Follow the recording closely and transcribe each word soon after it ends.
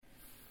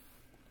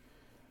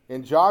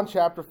In John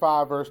chapter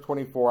 5, verse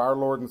 24, our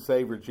Lord and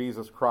Savior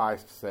Jesus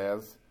Christ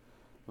says,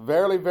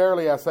 Verily,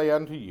 verily, I say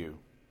unto you,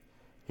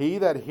 he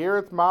that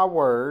heareth my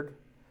word,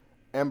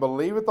 and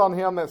believeth on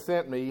him that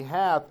sent me,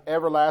 hath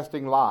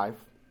everlasting life,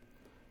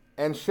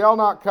 and shall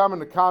not come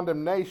into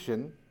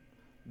condemnation,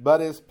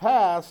 but is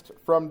passed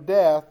from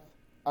death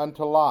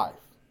unto life.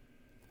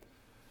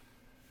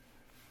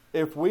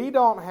 If we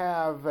don't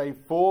have a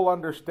full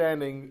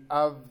understanding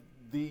of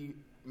the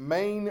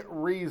main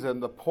reason,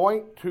 the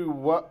point to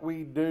what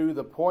we do,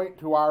 the point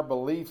to our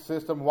belief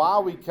system, why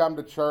we come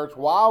to church,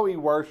 why we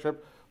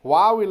worship,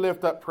 why we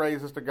lift up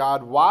praises to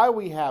God, why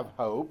we have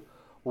hope,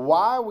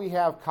 why we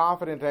have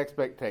confident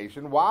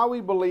expectation, why we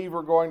believe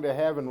we're going to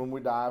heaven when we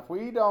die, if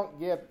we don't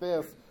get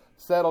this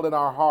settled in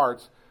our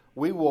hearts,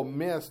 we will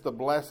miss the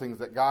blessings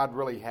that God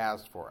really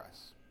has for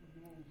us.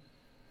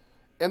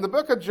 In the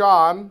book of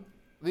John,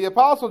 the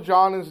Apostle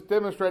John is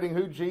demonstrating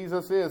who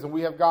Jesus is, and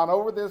we have gone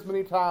over this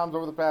many times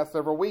over the past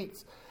several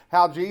weeks,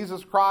 how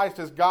Jesus Christ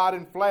is God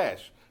in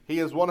flesh. He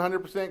is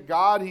 100%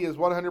 God, he is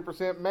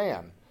 100%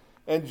 man.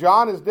 And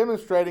John is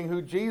demonstrating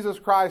who Jesus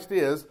Christ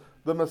is,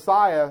 the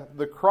Messiah,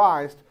 the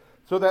Christ,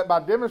 so that by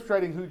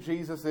demonstrating who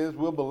Jesus is,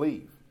 we'll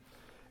believe.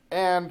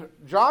 And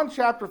John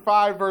chapter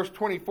 5, verse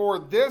 24,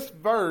 this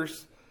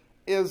verse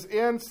is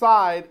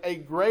inside a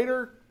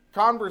greater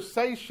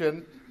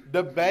conversation,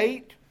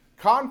 debate,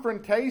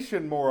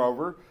 confrontation,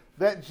 moreover,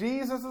 that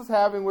Jesus is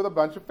having with a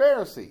bunch of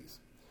Pharisees.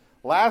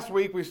 Last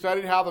week we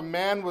studied how the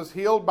man was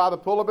healed by the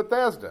pool of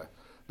Bethesda.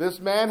 This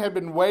man had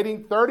been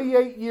waiting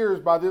 38 years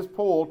by this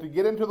pool to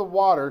get into the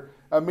water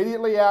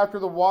immediately after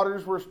the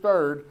waters were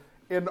stirred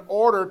in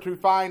order to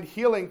find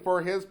healing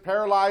for his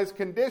paralyzed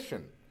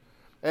condition.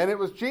 And it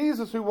was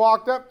Jesus who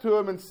walked up to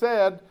him and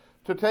said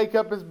to take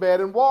up his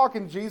bed and walk,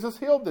 and Jesus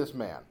healed this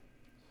man.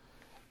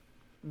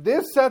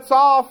 This sets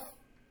off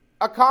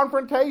a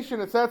confrontation.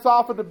 It sets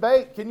off a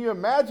debate. Can you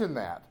imagine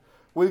that?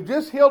 We've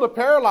just healed a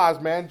paralyzed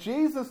man.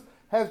 Jesus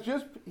has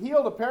just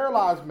healed a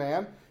paralyzed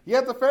man,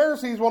 yet the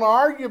Pharisees want to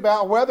argue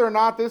about whether or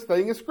not this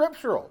thing is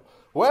scriptural,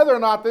 whether or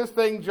not this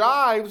thing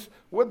jives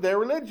with their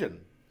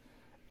religion.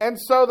 And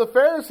so the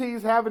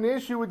Pharisees have an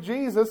issue with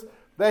Jesus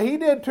that he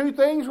did two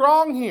things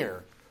wrong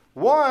here.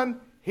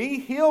 One, he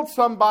healed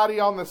somebody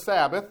on the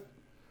Sabbath,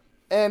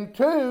 and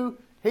two,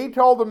 he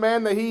told the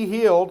man that he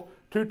healed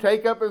to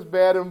take up his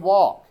bed and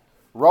walk.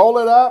 Roll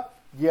it up,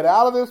 get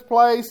out of this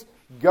place,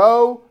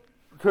 go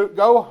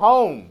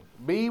home,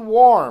 be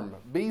warm,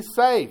 be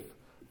safe,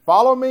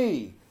 follow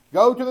me,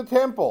 go to the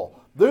temple.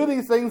 Do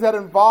these things that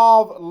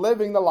involve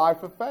living the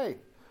life of faith.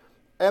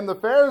 And the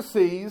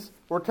Pharisees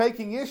were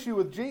taking issue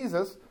with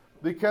Jesus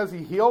because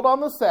he healed on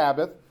the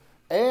Sabbath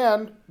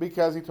and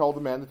because he told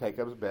the man to take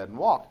up his bed and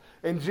walk.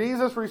 And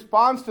Jesus'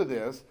 response to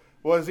this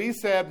was he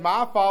said,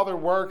 My Father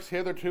works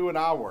hitherto and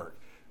I work.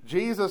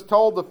 Jesus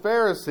told the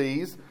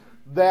Pharisees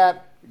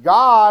that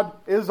God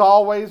is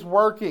always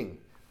working.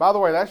 By the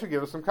way, that should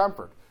give us some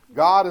comfort.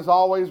 God is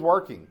always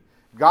working.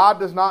 God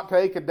does not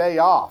take a day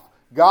off.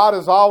 God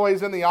is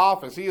always in the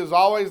office. He is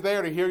always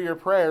there to hear your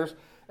prayers,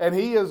 and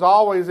he is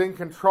always in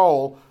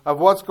control of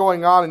what's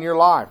going on in your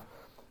life.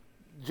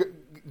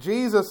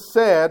 Jesus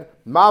said,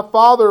 My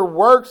Father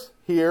works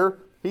here,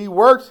 he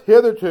works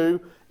hitherto,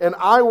 and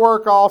I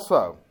work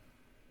also.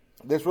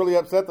 This really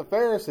upset the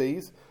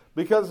Pharisees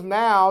because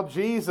now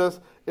Jesus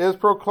is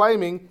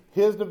proclaiming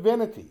his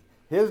divinity,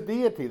 his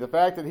deity, the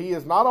fact that he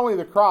is not only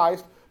the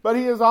Christ, but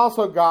he is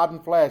also God in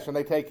flesh, and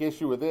they take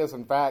issue with this.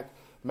 In fact,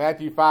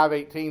 Matthew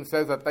 5:18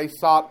 says that they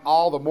sought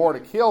all the more to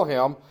kill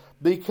him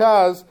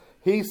because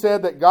he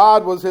said that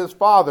God was his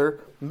Father,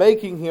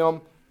 making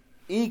him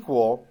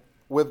equal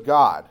with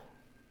God.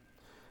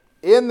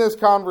 In this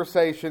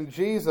conversation,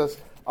 Jesus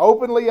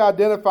openly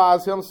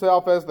identifies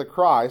himself as the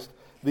Christ,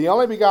 the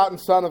only begotten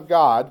Son of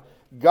God,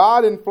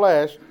 God in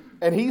flesh,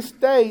 and he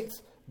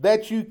states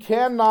that you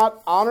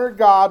cannot honor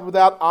God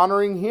without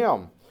honoring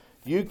him.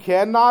 You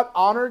cannot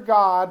honor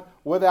God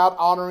without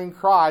honoring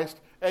Christ,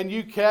 and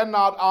you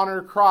cannot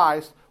honor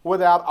Christ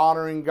without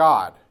honoring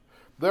God.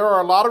 There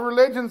are a lot of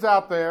religions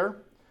out there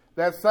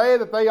that say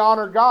that they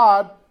honor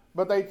God,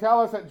 but they tell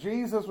us that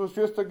Jesus was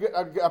just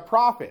a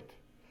prophet.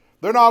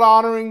 They're not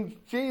honoring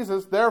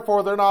Jesus,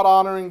 therefore they're not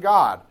honoring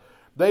God.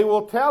 They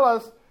will tell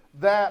us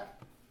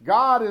that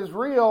God is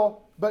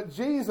real, but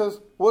Jesus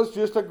was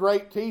just a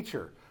great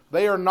teacher.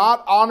 They are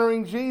not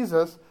honoring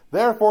Jesus,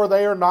 therefore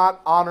they are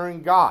not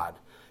honoring God.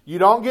 You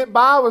don't get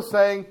by with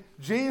saying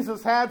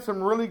Jesus had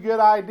some really good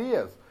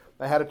ideas.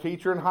 They had a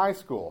teacher in high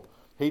school.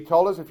 He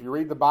told us if you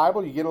read the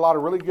Bible, you get a lot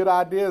of really good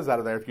ideas out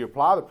of there. If you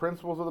apply the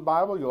principles of the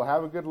Bible, you'll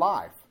have a good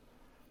life.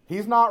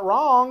 He's not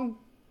wrong,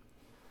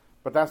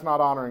 but that's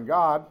not honoring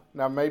God.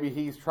 Now maybe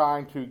he's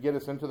trying to get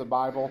us into the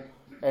Bible,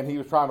 and he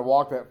was trying to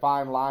walk that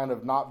fine line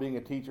of not being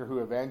a teacher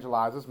who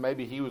evangelizes.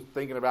 Maybe he was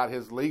thinking about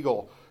his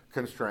legal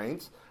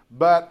constraints.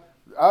 But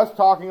us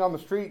talking on the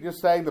street just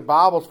saying the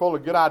Bible's full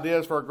of good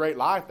ideas for a great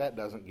life, that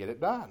doesn't get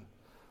it done.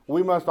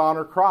 We must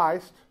honor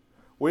Christ.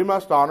 We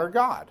must honor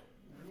God.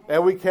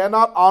 And we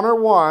cannot honor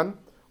one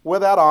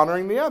without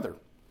honoring the other.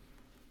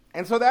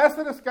 And so that's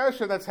the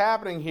discussion that's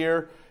happening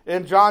here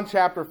in John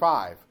chapter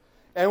 5.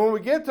 And when we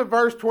get to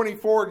verse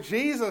 24,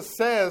 Jesus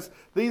says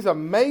these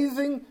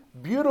amazing,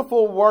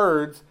 beautiful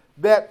words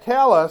that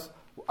tell us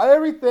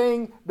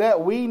everything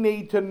that we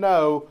need to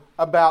know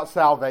about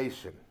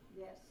salvation.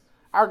 Yes.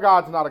 Our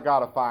God's not a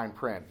God of fine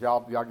print.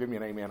 Y'all give me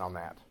an amen on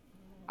that.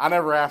 I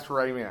never asked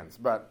for amens,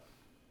 but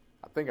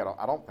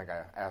I don't think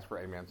I asked for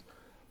amens.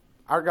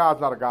 Our God's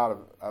not a God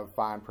of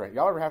fine print.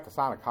 Y'all ever have to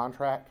sign a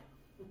contract?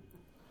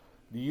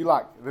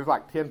 There's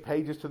like 10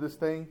 pages to this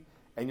thing,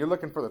 and you're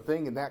looking for the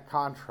thing in that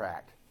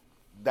contract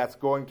that's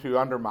going to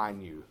undermine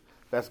you,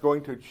 that's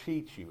going to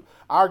cheat you.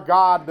 Our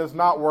God does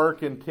not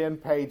work in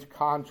 10-page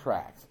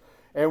contracts.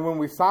 And when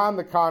we sign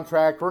the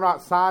contract, we're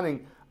not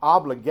signing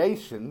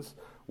obligations.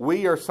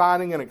 We are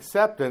signing an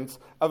acceptance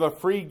of a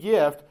free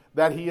gift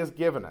that He has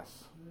given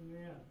us.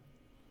 Amen.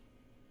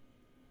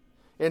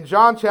 In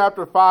John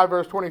chapter 5,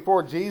 verse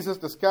 24, Jesus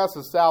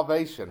discusses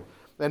salvation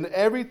and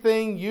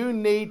everything you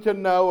need to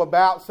know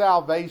about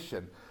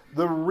salvation.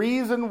 The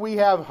reason we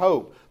have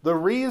hope, the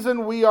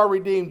reason we are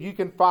redeemed, you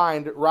can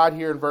find right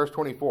here in verse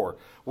 24.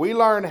 We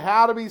learn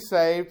how to be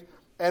saved,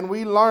 and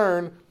we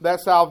learn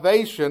that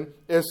salvation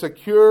is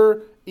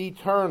secure,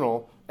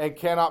 eternal, and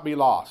cannot be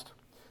lost.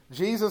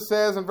 Jesus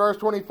says in verse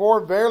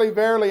 24, "Verily,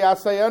 verily, I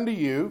say unto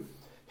you,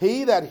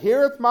 he that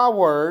heareth my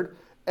word,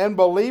 and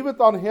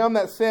believeth on him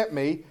that sent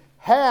me,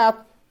 hath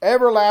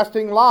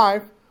everlasting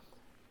life."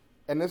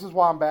 And this is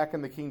why I'm back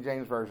in the King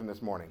James Version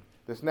this morning.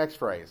 This next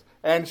phrase.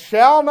 "And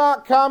shall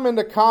not come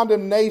into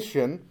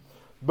condemnation,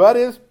 but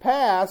is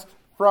passed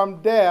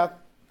from death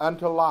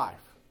unto life."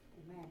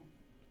 Amen.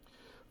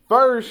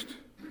 First,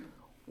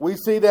 we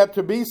see that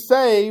to be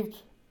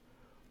saved,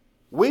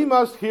 we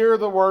must hear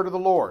the word of the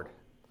Lord.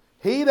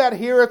 He that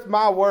heareth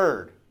my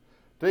word.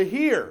 To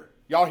hear.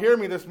 Y'all hear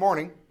me this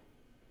morning?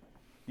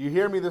 You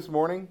hear me this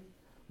morning?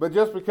 But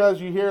just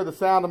because you hear the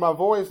sound of my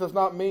voice does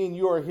not mean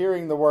you are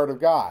hearing the word of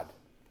God.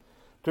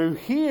 To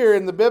hear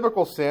in the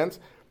biblical sense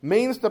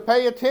means to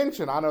pay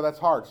attention. I know that's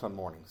hard some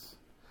mornings.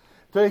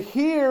 To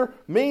hear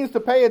means to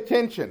pay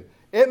attention.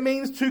 It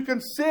means to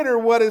consider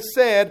what is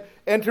said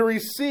and to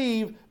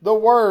receive the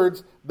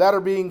words that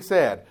are being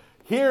said.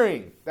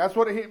 Hearing, that's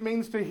what it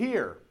means to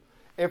hear.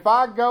 If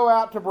I go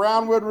out to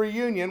Brownwood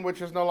Reunion,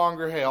 which is no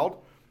longer held,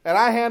 and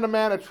I hand a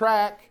man a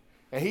tract,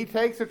 and he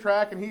takes the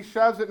tract and he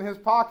shoves it in his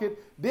pocket,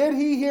 did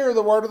he hear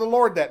the word of the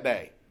Lord that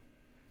day?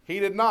 He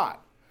did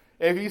not.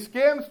 If he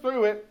skims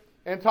through it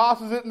and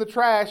tosses it in the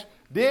trash,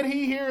 did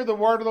he hear the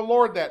word of the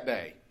Lord that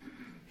day?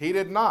 He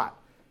did not.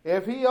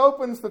 If he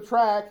opens the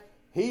tract,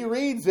 he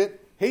reads it,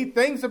 he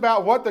thinks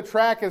about what the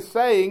tract is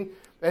saying,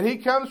 and he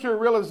comes to a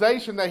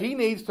realization that he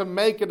needs to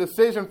make a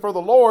decision for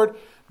the Lord.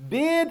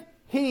 Did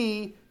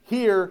he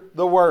hear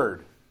the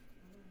word?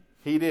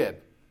 He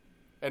did.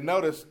 And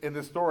notice in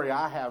this story,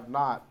 I have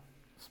not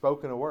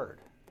spoken a word.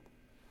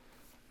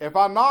 If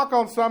I knock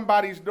on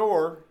somebody's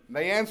door, and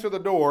they answer the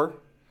door,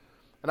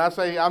 and I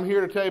say, "I'm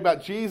here to tell you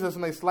about Jesus,"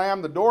 and they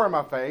slam the door in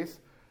my face,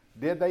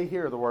 did they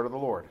hear the word of the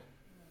Lord?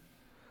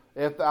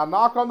 If I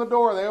knock on the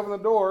door, they open the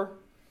door,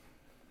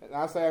 and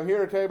I say, "I'm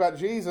here to tell you about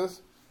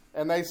Jesus,"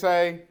 and they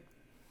say,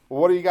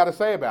 "Well, what do you got to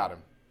say about him?"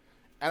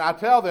 And I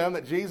tell them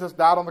that Jesus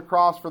died on the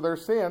cross for their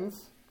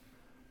sins,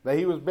 that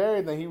he was buried,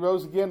 and that he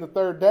rose again the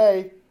third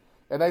day,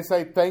 and they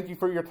say, "Thank you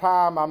for your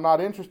time, I'm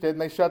not interested,"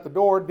 and they shut the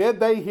door, did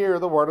they hear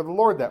the word of the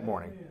Lord that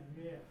morning?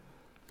 Yeah.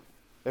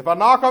 If I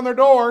knock on their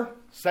door,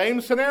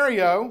 same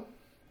scenario,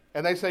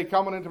 and they say,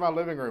 "Come on into my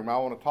living room, I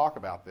want to talk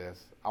about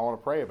this, I want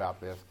to pray about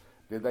this,"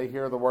 did they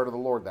hear the word of the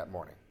Lord that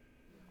morning?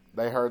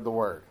 They heard the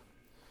word.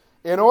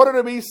 In order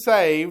to be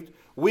saved,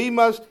 we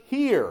must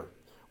hear,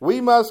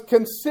 we must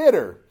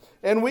consider,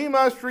 and we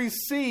must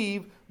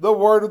receive the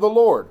word of the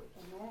Lord.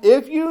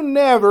 If you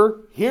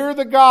never hear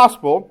the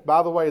gospel,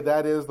 by the way,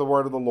 that is the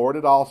word of the Lord.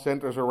 It all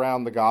centers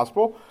around the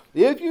gospel.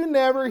 If you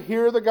never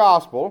hear the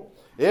gospel,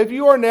 if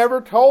you are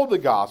never told the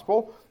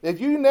gospel,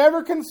 if you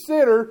never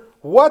consider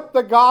what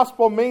the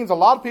gospel means, a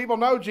lot of people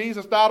know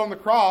Jesus died on the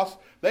cross.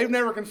 They've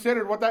never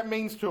considered what that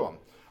means to them.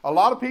 A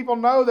lot of people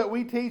know that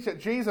we teach that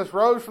Jesus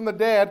rose from the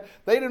dead.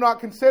 They do not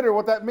consider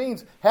what that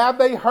means. Have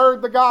they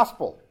heard the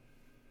gospel?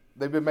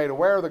 They've been made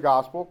aware of the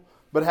gospel.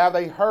 But have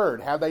they heard?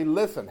 Have they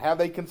listened? Have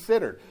they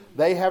considered?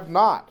 They have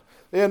not.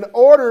 In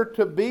order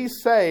to be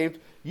saved,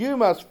 you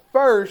must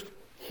first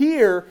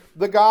hear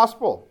the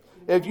gospel.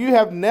 If you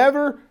have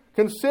never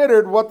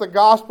considered what the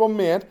gospel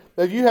meant,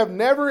 if you have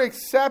never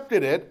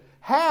accepted it,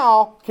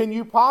 how can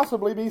you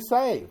possibly be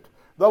saved?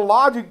 The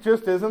logic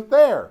just isn't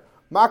there.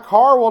 My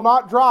car will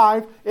not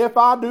drive if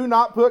I do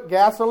not put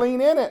gasoline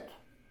in it.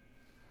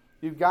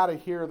 You've got to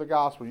hear the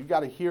gospel. You've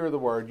got to hear the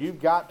word.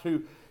 You've got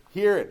to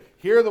hear it.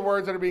 Hear the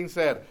words that are being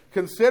said.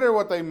 Consider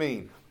what they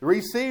mean.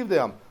 Receive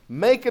them.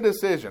 Make a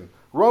decision.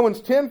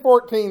 Romans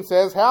 10:14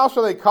 says, "How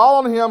shall they call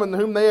on him in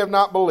whom they have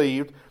not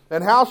believed?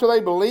 And how shall they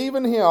believe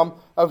in him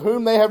of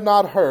whom they have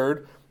not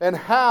heard? And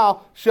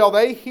how shall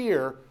they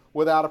hear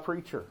without a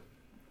preacher?"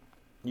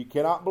 You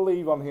cannot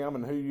believe on him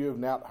in who you have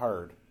not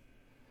heard,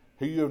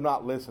 who you have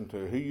not listened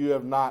to, who you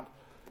have not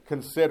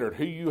considered,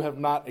 who you have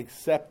not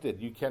accepted,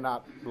 you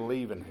cannot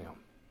believe in him.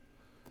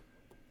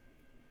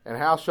 And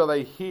how shall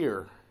they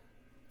hear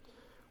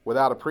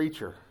without a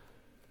preacher?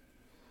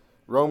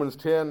 Romans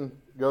 10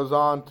 goes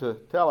on to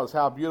tell us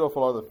how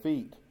beautiful are the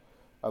feet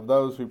of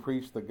those who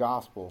preach the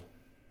gospel.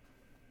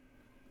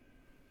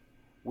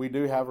 We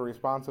do have a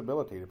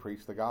responsibility to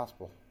preach the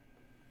gospel.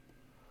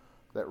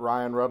 That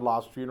Ryan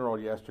Rudloff's funeral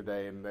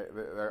yesterday, and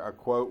a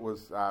quote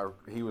was,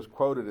 he was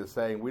quoted as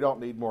saying, we don't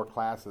need more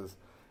classes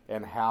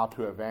in how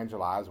to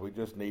evangelize. We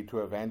just need to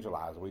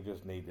evangelize. We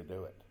just need to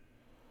do it.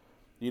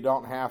 You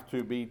don't have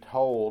to be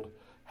told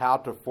how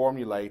to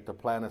formulate the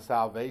plan of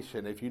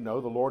salvation if you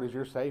know the Lord is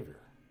your Savior.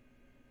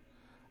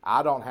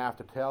 I don't have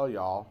to tell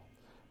y'all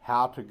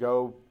how to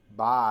go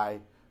buy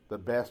the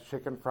best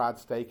chicken fried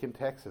steak in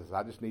Texas.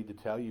 I just need to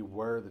tell you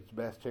where the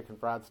best chicken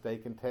fried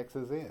steak in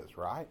Texas is,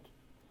 right?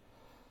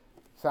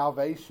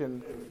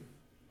 Salvation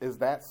is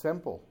that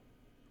simple.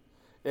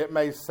 It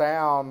may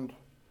sound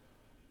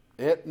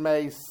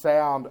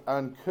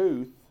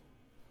uncouth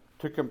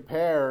to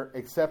compare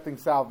accepting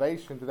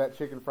salvation to that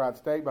chicken fried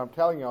steak, but I'm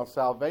telling y'all,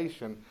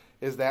 salvation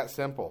is that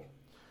simple.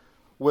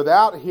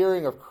 Without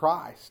hearing of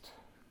Christ,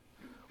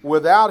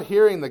 without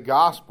hearing the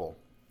gospel,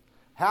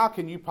 how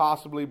can you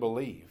possibly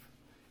believe?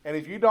 And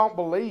if you don't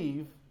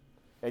believe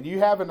and you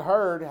haven't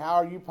heard, how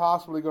are you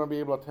possibly going to be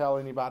able to tell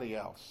anybody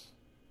else?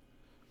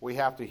 We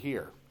have to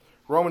hear.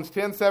 Romans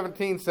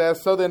 10:17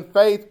 says, so then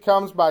faith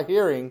comes by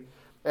hearing,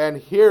 and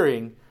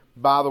hearing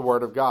by the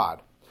word of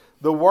God.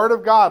 The word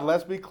of God,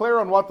 let's be clear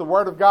on what the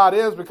word of God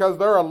is, because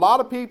there are a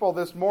lot of people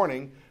this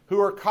morning who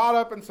are caught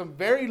up in some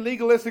very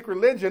legalistic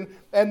religion,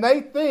 and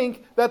they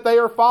think that they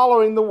are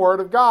following the word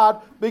of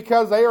God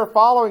because they are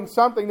following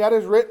something that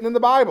is written in the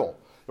Bible.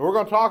 And we're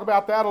going to talk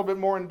about that a little bit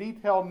more in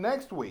detail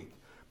next week.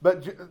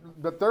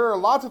 But there are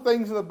lots of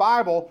things in the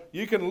Bible,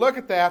 you can look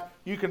at that,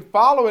 you can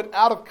follow it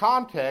out of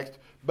context,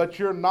 but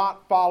you're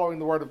not following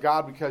the word of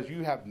God because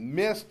you have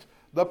missed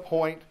the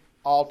point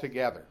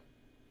altogether.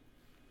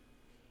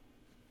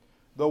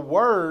 The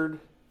word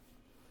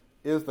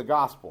is the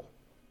gospel.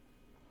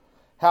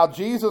 How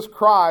Jesus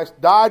Christ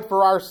died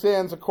for our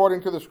sins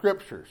according to the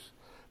Scriptures.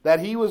 That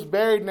he was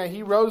buried and that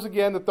he rose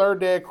again the third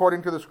day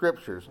according to the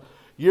Scriptures.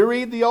 You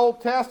read the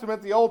Old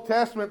Testament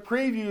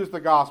previews the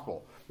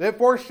gospel. It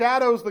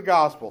foreshadows the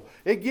gospel.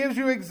 It gives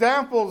you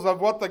examples of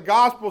what the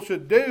gospel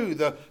should do,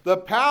 the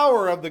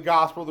power of the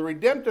gospel, the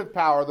redemptive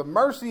power, the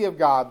mercy of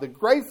God, the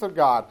grace of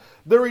God,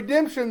 the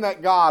redemption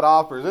that God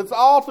offers. It's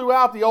all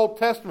throughout the Old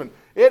Testament.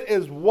 It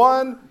is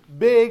one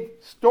big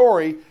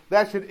story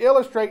that should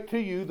illustrate to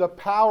you the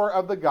power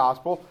of the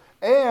gospel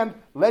and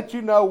let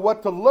you know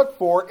what to look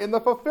for in the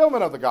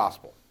fulfillment of the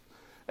gospel.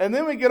 And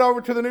then we get over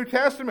to the New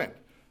Testament.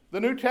 The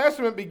New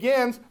Testament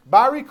begins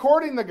by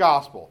recording the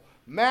gospel.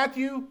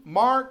 Matthew,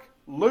 Mark,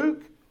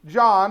 Luke,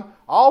 John,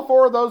 all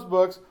four of those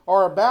books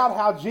are about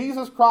how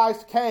Jesus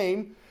Christ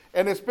came,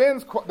 and they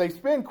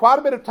spend quite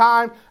a bit of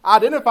time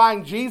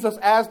identifying Jesus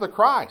as the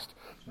Christ.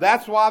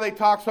 That's why they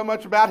talk so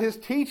much about his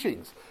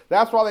teachings.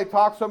 That's why they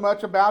talk so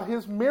much about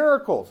his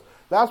miracles.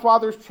 That's why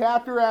there's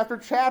chapter after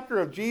chapter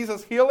of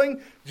Jesus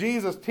healing,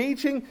 Jesus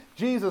teaching,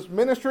 Jesus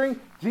ministering,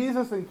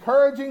 Jesus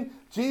encouraging,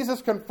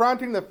 Jesus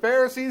confronting the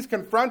Pharisees,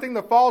 confronting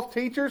the false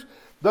teachers.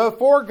 The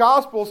four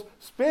Gospels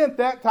spent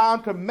that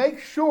time to make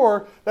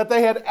sure that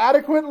they had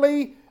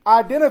adequately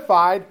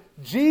identified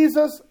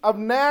Jesus of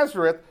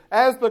Nazareth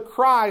as the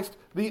Christ,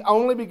 the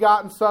only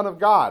begotten Son of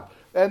God.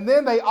 And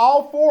then they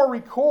all four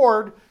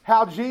record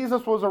how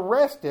Jesus was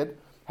arrested,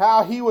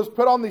 how he was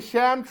put on the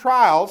sham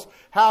trials,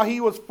 how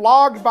he was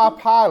flogged by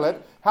Pilate,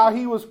 how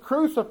he was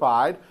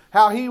crucified,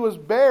 how he was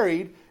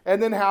buried,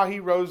 and then how he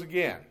rose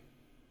again.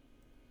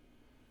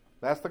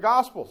 That's the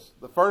Gospels.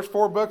 The first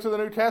four books of the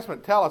New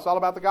Testament tell us all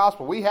about the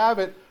gospel. We have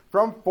it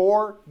from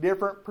four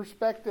different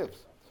perspectives,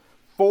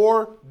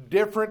 four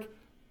different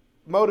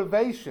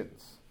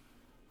motivations,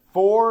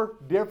 four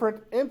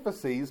different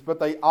emphases, but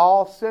they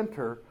all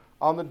center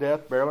on the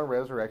death, burial, and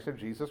resurrection of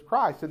Jesus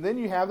Christ. And then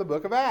you have the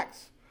book of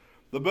Acts.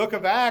 The book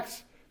of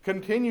Acts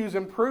continues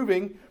in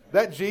proving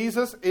that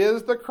Jesus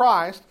is the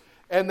Christ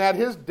and that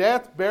his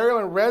death, burial,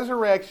 and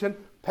resurrection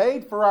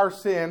paid for our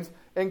sins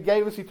and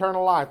gave us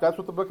eternal life. That's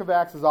what the book of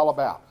Acts is all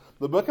about.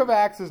 The book of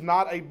Acts is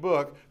not a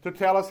book to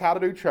tell us how to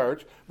do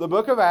church. The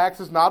book of Acts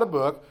is not a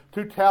book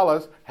to tell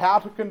us how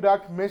to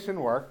conduct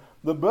mission work.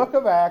 The book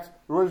of Acts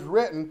was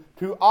written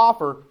to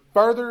offer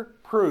further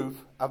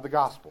proof of the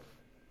gospel.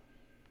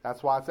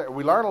 That's why it's there.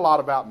 We learn a lot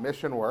about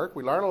mission work.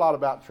 We learn a lot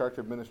about church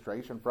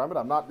administration from it.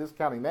 I'm not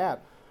discounting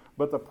that.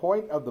 But the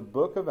point of the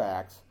book of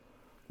Acts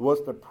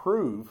was to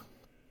prove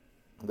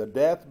the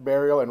death,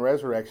 burial, and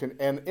resurrection,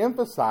 and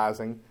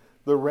emphasizing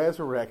the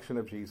resurrection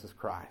of Jesus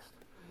Christ.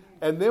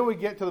 And then we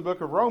get to the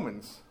book of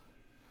Romans.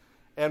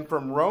 And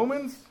from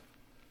Romans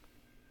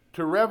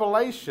to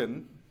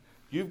Revelation,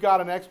 you've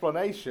got an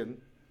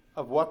explanation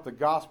of what the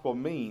gospel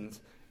means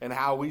and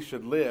how we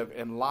should live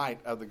in light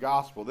of the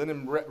gospel. Then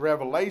in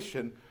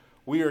Revelation,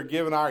 we are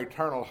given our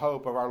eternal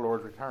hope of our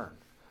Lord's return.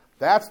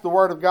 That's the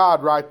Word of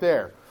God right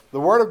there. The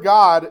Word of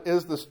God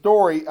is the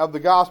story of the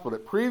gospel.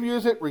 It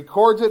previews it,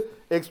 records it,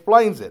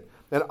 explains it.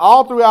 And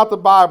all throughout the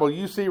Bible,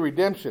 you see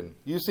redemption.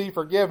 You see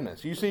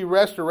forgiveness. You see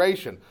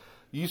restoration.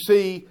 You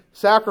see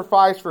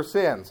sacrifice for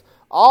sins.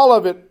 All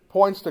of it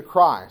points to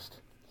Christ.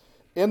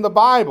 In the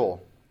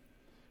Bible,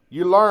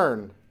 you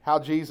learn how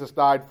Jesus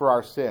died for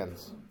our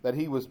sins, that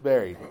he was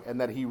buried,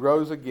 and that he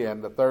rose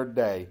again the third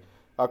day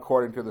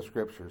according to the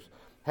Scriptures.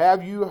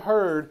 Have you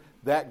heard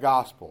that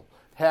gospel?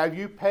 Have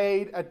you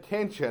paid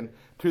attention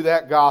to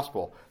that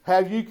gospel?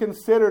 Have you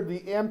considered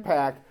the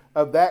impact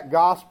of that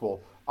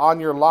gospel on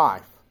your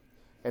life?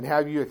 And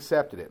have you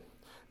accepted it?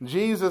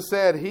 Jesus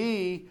said,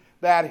 he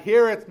that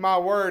heareth my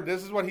word,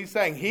 this is what he's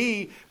saying,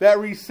 he that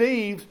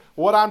receives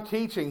what I'm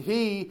teaching,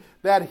 he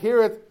that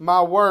heareth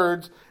my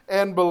words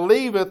and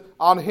believeth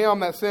on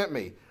him that sent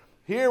me.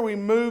 Here we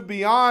move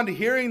beyond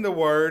hearing the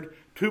word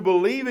to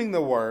believing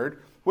the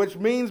word, which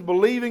means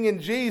believing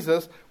in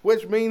Jesus,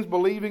 which means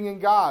believing in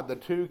God. The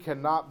two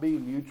cannot be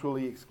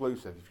mutually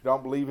exclusive. If you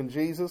don't believe in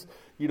Jesus,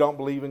 you don't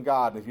believe in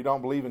God. And if you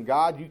don't believe in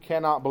God, you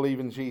cannot believe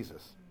in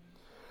Jesus.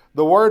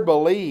 The word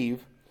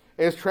believe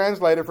is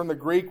translated from the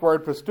Greek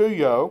word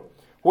pisteuo,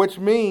 which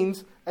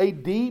means a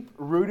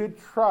deep-rooted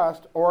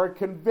trust or a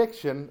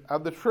conviction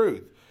of the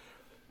truth.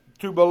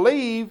 To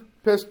believe,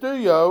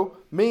 pisteuo,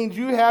 means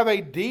you have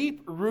a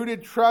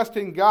deep-rooted trust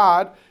in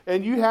God,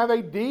 and you have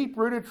a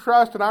deep-rooted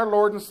trust in our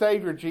Lord and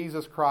Savior,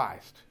 Jesus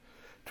Christ.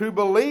 To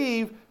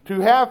believe,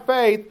 to have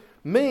faith,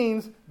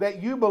 means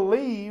that you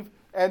believe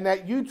and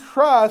that you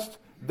trust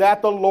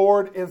that the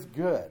Lord is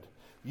good.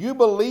 You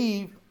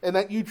believe and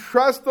that you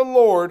trust the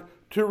Lord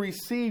to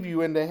receive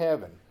you into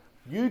heaven.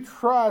 You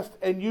trust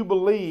and you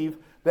believe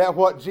that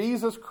what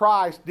Jesus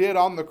Christ did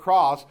on the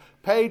cross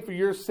paid for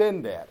your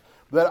sin debt.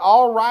 That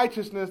all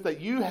righteousness that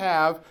you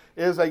have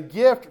is a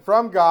gift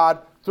from God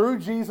through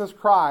Jesus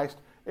Christ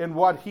in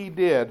what he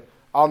did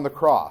on the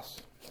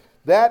cross.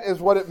 That is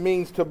what it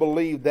means to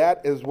believe.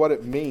 That is what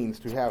it means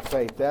to have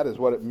faith. That is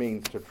what it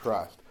means to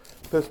trust.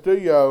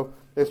 Pisteuo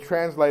is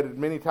translated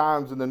many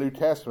times in the New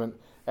Testament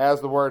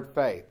as the word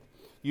faith.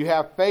 You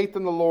have faith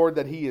in the Lord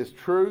that he is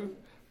true.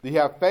 You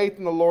have faith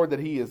in the Lord that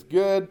he is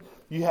good.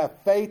 You have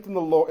faith in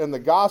the Lord, in the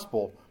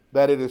gospel,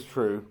 that it is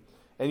true.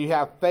 And you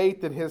have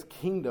faith in his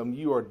kingdom.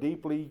 You are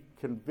deeply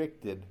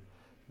convicted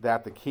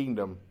that the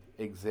kingdom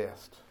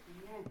exists.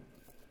 Amen.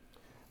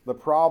 The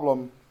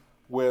problem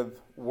with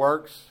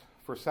works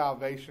for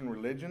salvation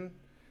religion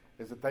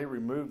is that they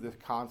remove this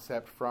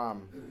concept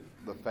from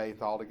the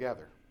faith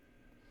altogether.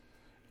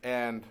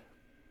 And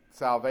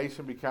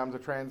salvation becomes a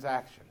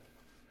transaction.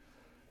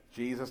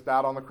 Jesus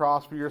died on the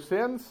cross for your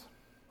sins,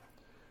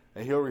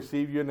 and he'll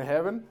receive you into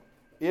heaven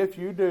if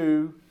you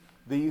do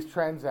these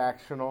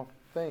transactional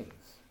things.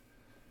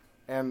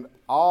 And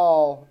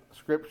all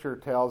Scripture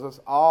tells us,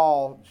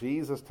 all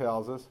Jesus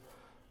tells us,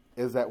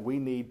 is that we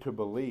need to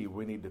believe,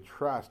 we need to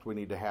trust, we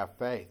need to have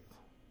faith.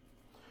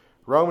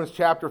 Romans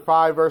chapter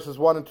 5 verses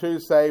 1 and 2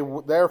 say,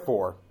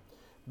 therefore,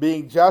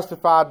 being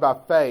justified by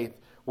faith,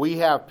 we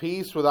have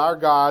peace with our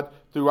God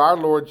through our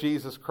Lord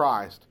Jesus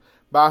Christ,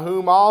 by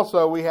whom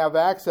also we have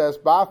access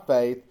by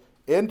faith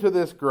into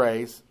this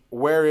grace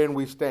wherein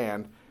we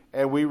stand,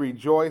 and we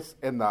rejoice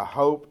in the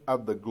hope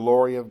of the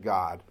glory of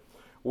God.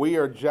 We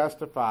are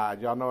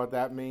justified. Y'all know what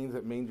that means?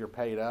 It means you're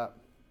paid up.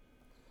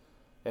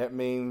 It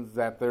means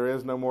that there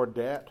is no more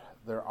debt.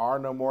 There are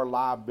no more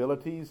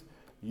liabilities.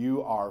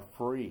 You are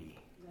free.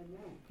 Amen.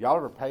 Y'all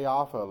ever pay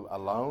off a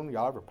loan?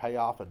 Y'all ever pay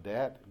off a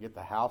debt? Get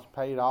the house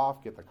paid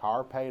off? Get the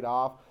car paid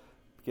off?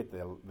 Get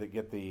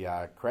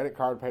the credit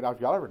card paid off?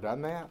 Y'all ever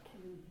done that?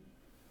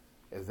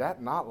 Is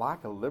that not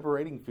like a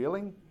liberating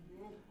feeling?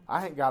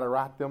 I ain't got to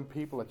write them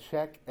people a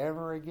check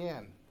ever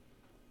again.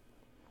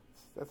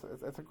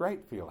 That's a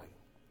great feeling.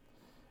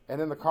 And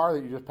then the car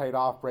that you just paid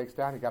off breaks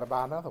down, you got to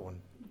buy another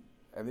one.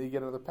 And then you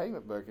get another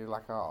payment book, and you're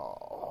like,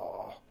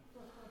 oh.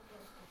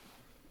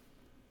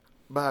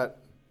 But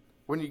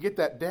when you get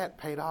that debt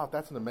paid off,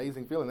 that's an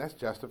amazing feeling. That's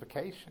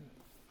justification.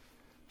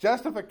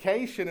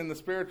 Justification in the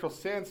spiritual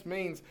sense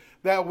means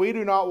that we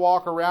do not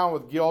walk around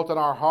with guilt in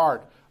our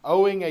heart,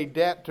 owing a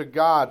debt to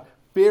God,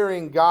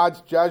 fearing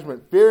God's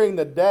judgment, fearing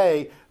the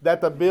day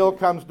that the bill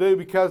comes due,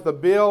 because the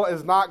bill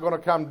is not going to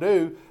come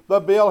due.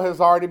 The bill has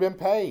already been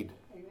paid.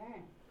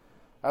 Amen.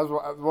 As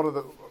one of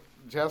the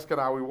Jessica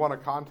and I, we won a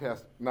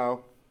contest.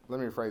 No, let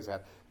me rephrase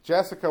that.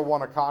 Jessica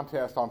won a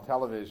contest on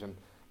television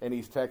in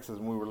East Texas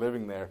when we were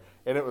living there,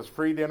 and it was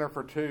free dinner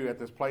for two at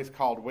this place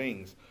called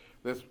Wings.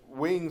 This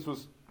Wings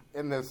was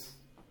in this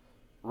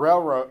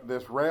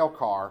rail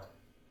car,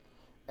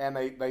 and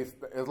they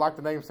it's like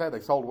the name said,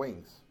 they sold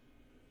wings.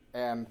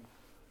 And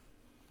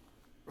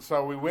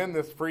so we win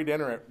this free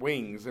dinner at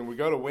Wings, and we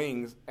go to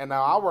Wings. And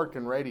now I worked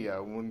in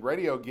radio. When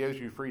radio gives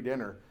you free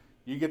dinner,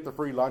 you get the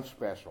free lunch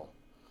special.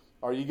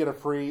 Or you get a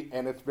free,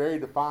 and it's very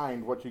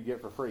defined what you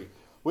get for free.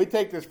 We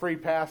take this free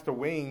pass to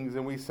Wings,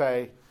 and we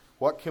say,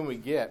 what can we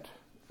get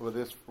with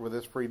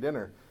this free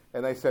dinner?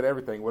 And they said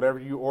everything. Whatever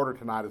you order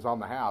tonight is on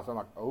the house. I'm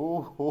like,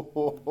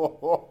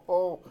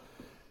 oh.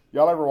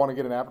 Y'all ever want to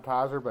get an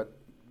appetizer, but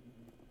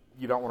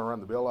you don't want to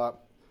run the bill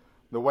up?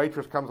 The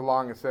waitress comes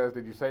along and says,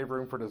 "Did you save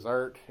room for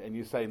dessert?" And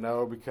you say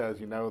no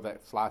because you know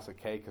that slice of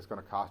cake is going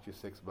to cost you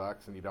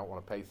 $6 and you don't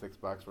want to pay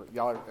 $6 for it.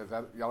 Y'all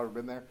ever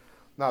been there?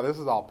 No, this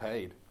is all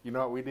paid. You know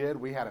what we did?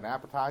 We had an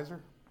appetizer.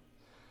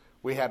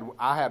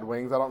 I had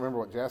wings. I don't remember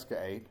what Jessica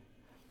ate.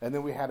 And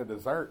then we had a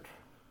dessert.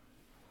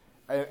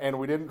 And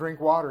we didn't drink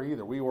water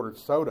either. We ordered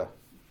soda.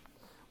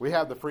 We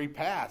had the free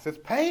pass. It's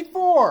paid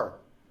for.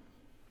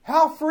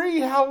 How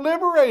free, how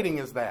liberating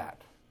is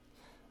that?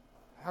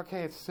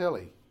 Okay, it's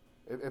silly.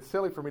 It's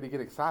silly for me to get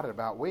excited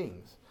about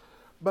wings.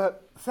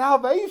 But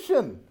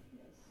salvation,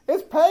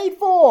 it's paid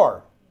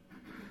for.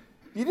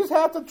 You just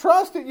have to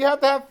trust it. You have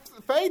to have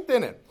faith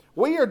in it.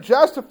 We are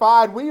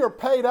justified. We are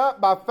paid up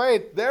by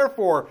faith.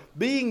 Therefore,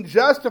 being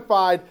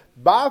justified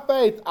by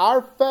faith,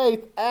 our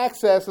faith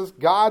accesses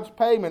God's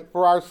payment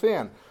for our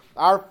sin.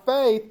 Our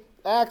faith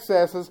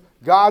accesses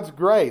God's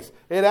grace.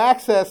 It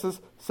accesses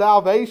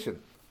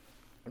salvation.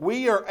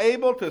 We are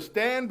able to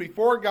stand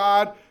before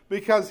God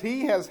because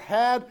He has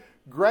had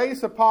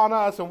grace upon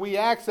us, and we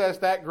access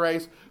that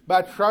grace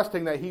by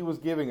trusting that He was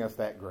giving us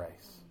that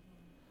grace.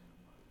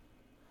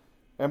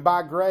 And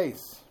by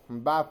grace,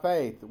 and by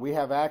faith, we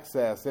have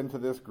access into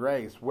this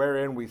grace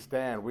wherein we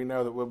stand. We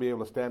know that we'll be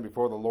able to stand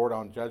before the Lord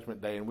on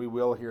Judgment Day, and we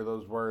will hear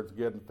those words,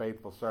 "Good and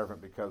faithful servant,"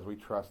 because we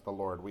trust the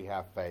Lord. We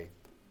have faith.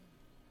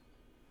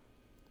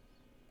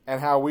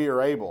 And how we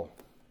are able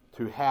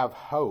to have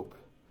hope.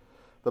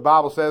 The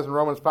Bible says in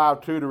Romans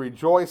 5:2 to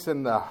rejoice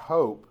in the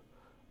hope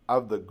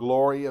of the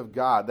glory of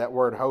God. That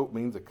word hope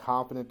means a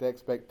confident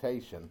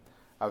expectation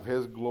of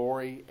His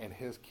glory and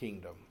His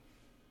kingdom.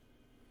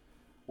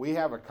 We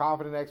have a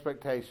confident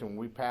expectation when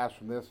we pass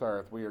from this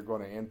earth, we are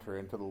going to enter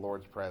into the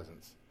Lord's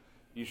presence.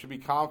 You should be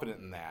confident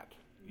in that.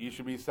 You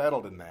should be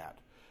settled in that.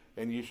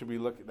 And you should be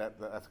looking,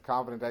 that's a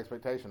confident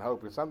expectation.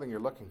 Hope is something you're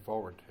looking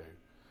forward to.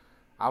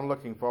 I'm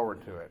looking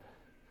forward to it.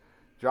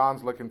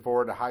 John's looking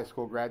forward to high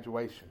school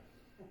graduation.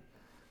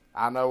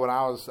 I know when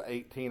I was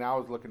 18, I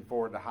was looking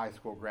forward to high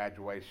school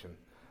graduation.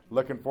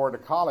 Looking forward to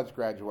college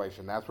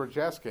graduation. That's where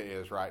Jessica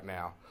is right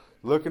now.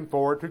 Looking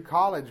forward to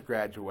college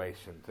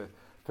graduation,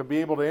 to be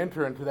able to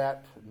enter into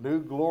that new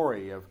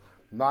glory of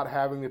not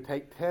having to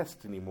take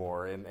tests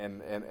anymore and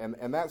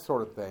that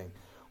sort of thing.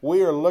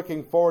 We are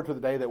looking forward to the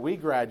day that we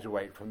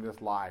graduate from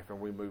this life and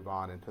we move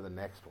on into the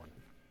next one.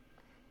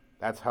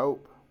 That's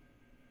hope.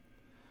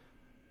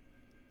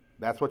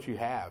 That's what you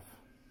have.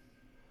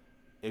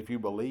 If you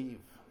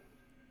believe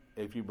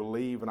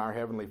in our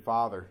Heavenly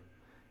Father,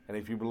 and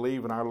if you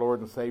believe in our Lord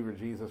and Savior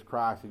Jesus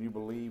Christ, and you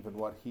believe in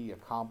what He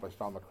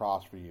accomplished on the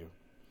cross for you.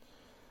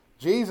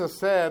 Jesus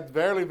said,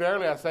 "Verily,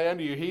 verily, I say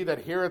unto you, he that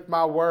heareth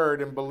my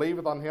word and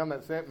believeth on Him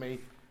that sent me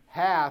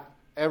hath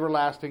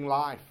everlasting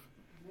life."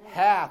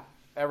 Hath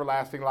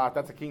everlasting life.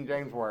 That's a King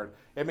James word.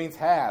 It means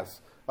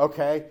has.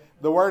 Okay?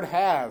 The word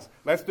has.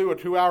 Let's do a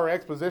 2-hour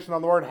exposition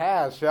on the word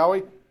has, shall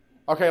we?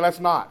 Okay, let's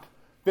not.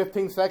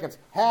 15 seconds.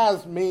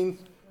 Has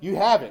means you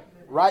have it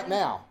right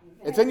now.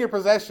 It's in your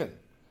possession.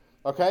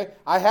 Okay?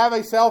 I have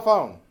a cell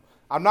phone.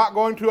 I'm not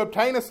going to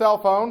obtain a cell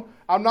phone.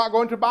 I'm not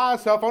going to buy a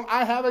cell phone.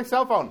 I have a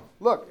cell phone.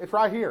 Look, it's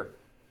right here.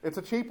 It's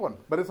a cheap one,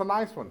 but it's a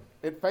nice one.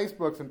 It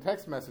Facebooks and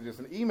text messages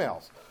and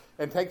emails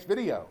and takes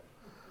video.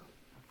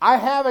 I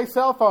have a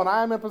cell phone.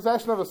 I am in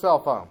possession of a cell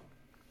phone.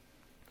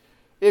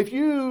 If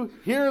you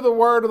hear the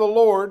word of the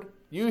Lord,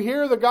 you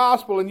hear the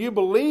gospel, and you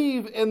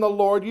believe in the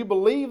Lord, you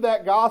believe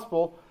that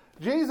gospel,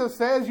 Jesus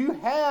says you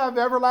have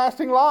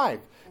everlasting life.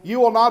 You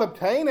will not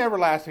obtain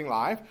everlasting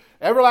life.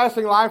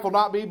 Everlasting life will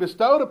not be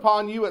bestowed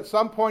upon you at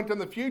some point in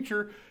the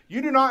future.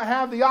 You do not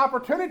have the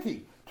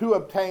opportunity to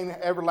obtain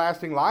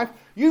everlasting life.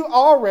 You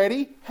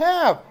already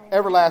have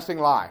everlasting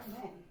life.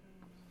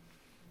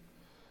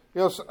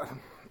 You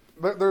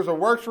know, there's a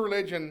works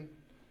religion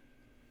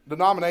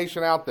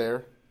denomination out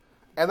there,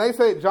 and they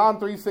say John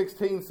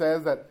 3:16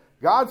 says that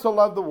God so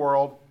loved the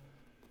world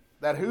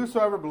that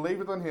whosoever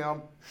believeth on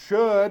Him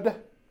should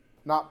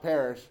not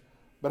perish,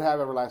 but have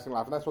everlasting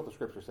life. And that's what the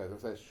Scripture says.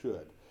 It says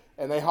should.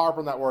 And they harp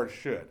on that word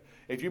should.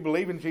 If you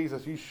believe in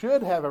Jesus, you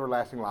should have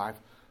everlasting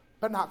life,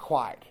 but not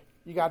quite.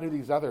 You got to do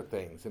these other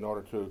things in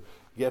order to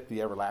get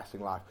the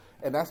everlasting life.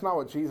 And that's not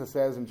what Jesus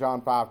says in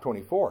John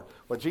 5:24.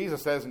 What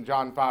Jesus says in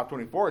John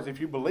 5:24 is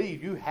if you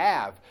believe,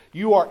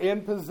 you are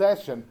in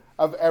possession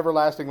of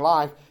everlasting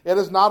life. It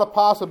is not a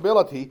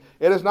possibility.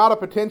 It is not a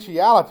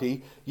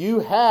potentiality. You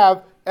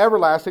have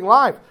everlasting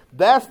life.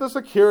 That's the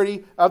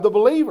security of the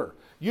believer.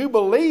 You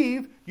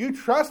believe, you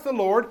trust the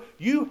Lord,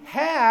 you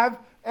have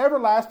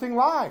everlasting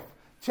life.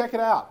 Check it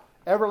out.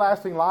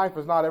 Everlasting life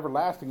is not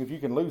everlasting if you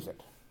can lose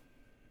it.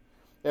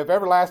 If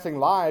everlasting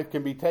life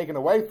can be taken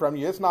away from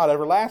you, it's not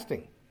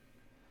everlasting.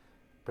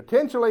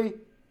 Potentially,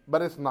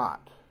 but it's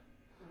not.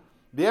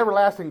 The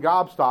everlasting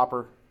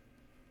gobstopper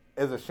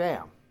is a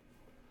sham.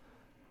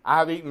 I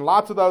have eaten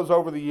lots of those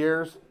over the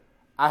years.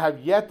 I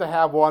have yet to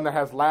have one that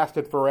has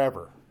lasted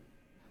forever.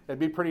 It'd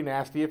be pretty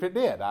nasty if it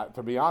did,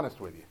 to be honest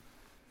with you.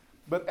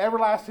 But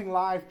everlasting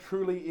life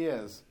truly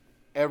is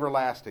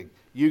everlasting.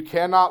 You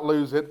cannot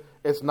lose it.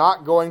 It's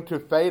not going to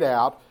fade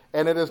out,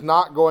 and it is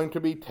not going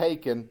to be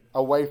taken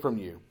away from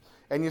you.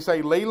 And you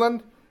say,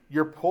 Leland,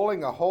 you're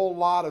pulling a whole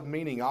lot of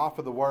meaning off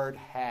of the word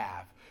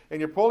have. And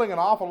you're pulling an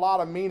awful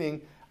lot of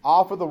meaning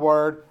off of the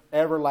word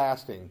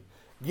everlasting.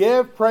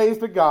 Give praise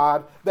to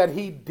God that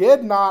He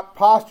did not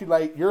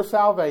postulate your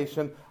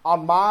salvation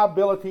on my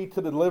ability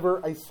to deliver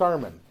a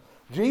sermon.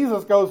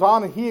 Jesus goes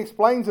on and He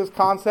explains this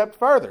concept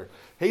further.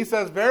 He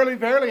says, Verily,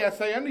 verily, I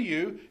say unto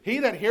you, he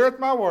that heareth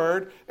my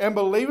word and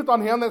believeth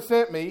on Him that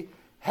sent me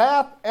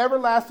hath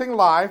everlasting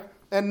life,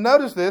 and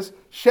notice this,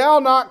 shall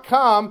not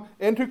come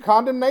into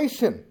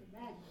condemnation.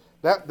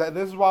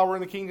 This is why we're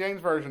in the King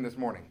James Version this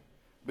morning.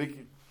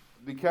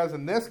 Because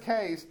in this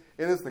case,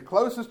 it is the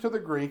closest to the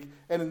Greek,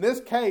 and in this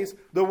case,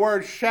 the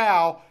word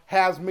shall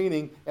has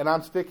meaning, and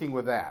I'm sticking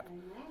with that.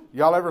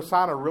 Y'all ever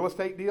sign a real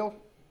estate deal?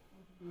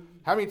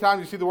 How many times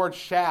do you see the word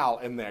shall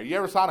in there? You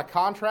ever sign a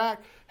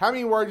contract? How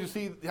many times you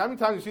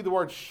see the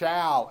word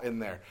shall in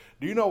there?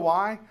 Do you know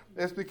why?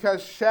 It's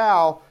because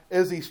shall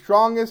is the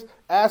strongest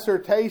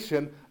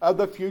assertion of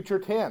the future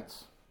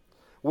tense.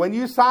 When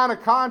you sign a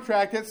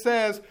contract, it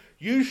says,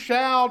 you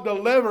shall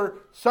deliver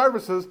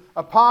services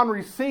upon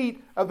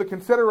receipt of the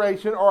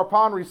consideration or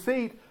upon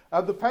receipt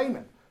of the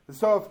payment. And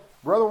so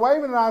if Brother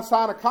Wayman and I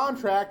sign a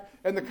contract,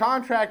 and the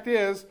contract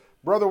is,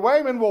 Brother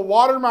Wayman will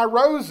water my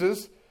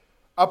roses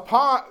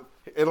upon,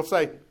 it'll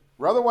say,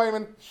 Brother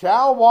Wayman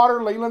shall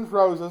water Leland's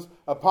roses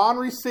upon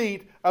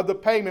receipt of the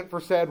payment for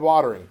said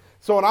watering.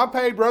 So when I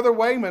paid Brother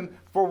Wayman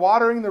for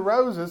watering the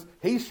roses,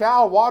 he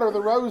shall water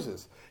the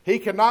roses. He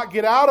cannot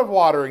get out of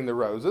watering the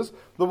roses.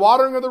 The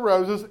watering of the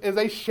roses is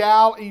a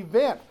shall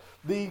event.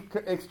 The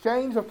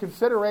exchange of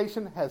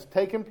consideration has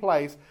taken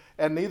place,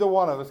 and neither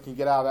one of us can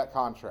get out of that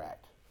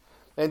contract.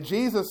 And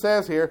Jesus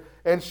says here,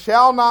 and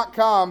shall not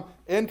come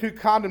into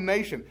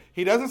condemnation.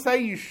 He doesn't say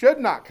you should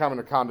not come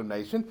into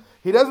condemnation.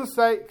 He doesn't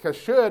say, because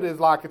should is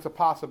like it's a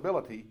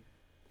possibility.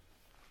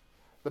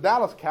 The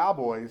Dallas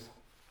Cowboys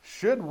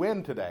should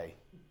win today,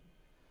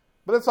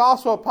 but it's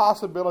also a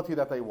possibility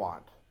that they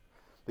won't.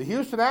 The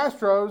Houston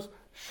Astros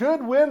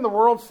should win the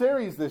World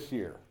Series this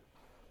year,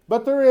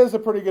 but there is a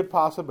pretty good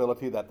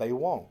possibility that they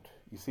won't.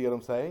 You see what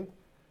I'm saying?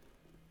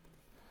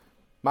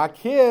 My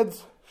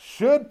kids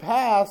should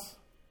pass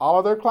all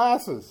of their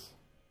classes,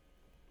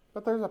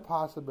 but there's a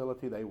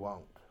possibility they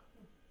won't.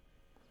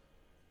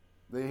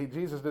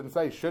 Jesus didn't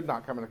say should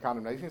not come into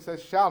condemnation. He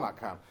says shall not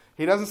come.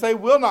 He doesn't say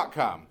will not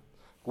come.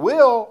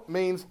 Will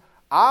means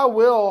I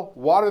will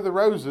water the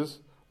roses,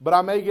 but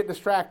I may get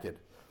distracted.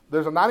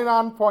 There's a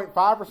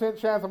 99.5%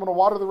 chance I'm going to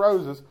water the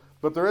roses,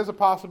 but there is a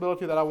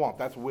possibility that I won't.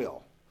 That's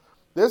will.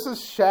 This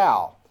is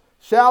shall.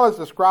 Shall is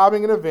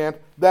describing an event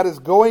that is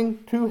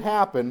going to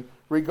happen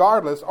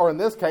regardless, or in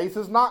this case,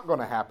 is not going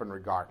to happen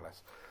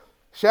regardless.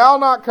 Shall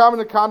not come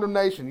into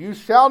condemnation. You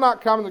shall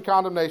not come into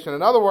condemnation.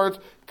 In other words,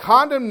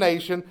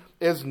 condemnation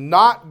is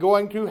not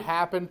going to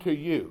happen to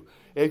you.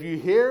 If you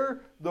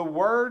hear the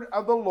word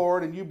of the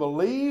Lord and you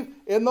believe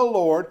in the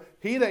Lord,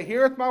 he that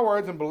heareth my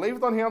words and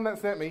believeth on Him that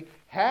sent me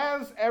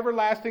has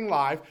everlasting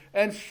life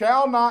and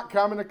shall not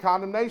come into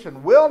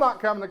condemnation. Will not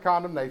come into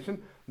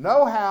condemnation.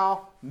 No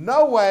how,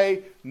 no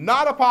way,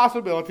 not a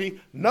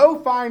possibility, no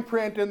fine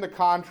print in the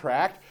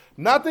contract,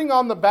 nothing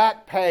on the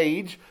back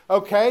page,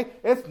 okay?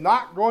 It's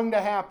not going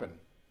to happen.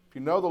 If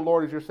you know the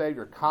Lord as your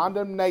Savior,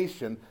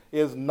 condemnation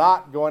is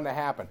not going to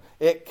happen.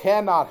 It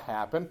cannot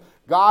happen.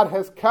 God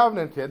has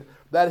covenanted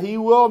that He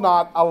will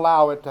not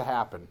allow it to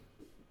happen.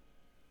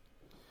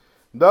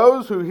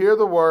 Those who hear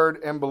the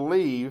word and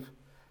believe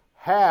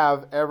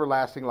have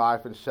everlasting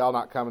life and shall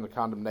not come into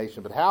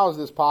condemnation. But how is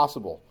this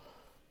possible?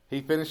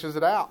 He finishes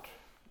it out.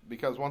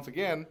 Because once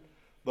again,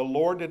 the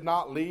Lord did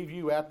not leave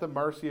you at the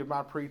mercy of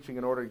my preaching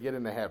in order to get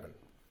into heaven.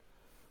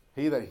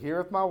 He that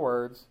heareth my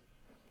words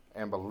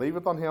and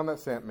believeth on Him that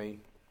sent me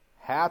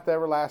hath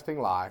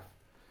everlasting life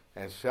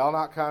and shall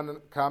not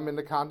come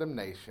into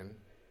condemnation,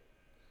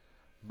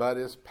 but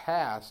is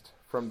passed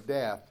from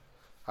death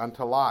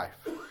unto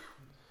life.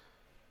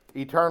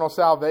 Eternal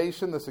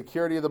salvation, the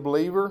security of the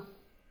believer,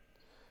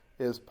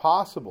 is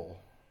possible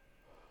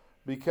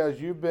because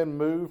you've been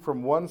moved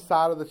from one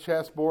side of the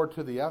chessboard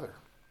to the other.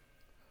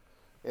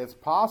 It's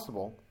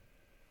possible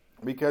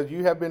because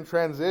you have been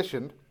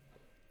transitioned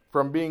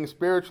from being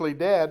spiritually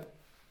dead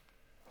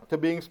to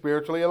being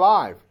spiritually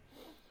alive.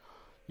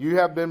 You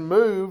have been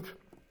moved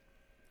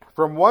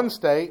from one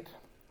state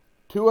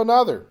to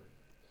another.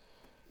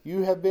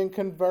 You have been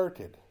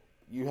converted.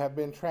 You have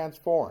been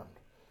transformed.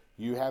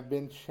 You have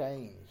been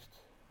changed.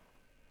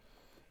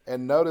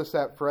 And notice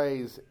that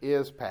phrase,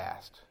 is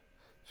past.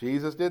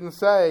 Jesus didn't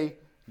say,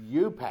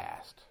 you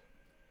passed.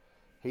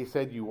 He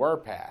said, you were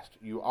past.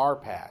 You are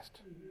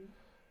past. Mm-hmm.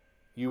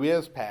 You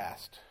is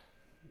past.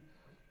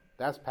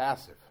 That's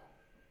passive.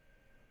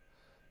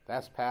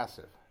 That's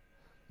passive.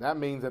 That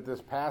means that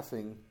this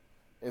passing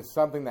is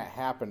something that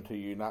happened to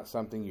you, not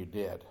something you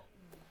did.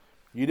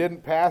 You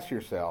didn't pass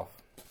yourself.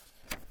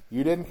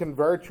 You didn't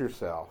convert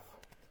yourself.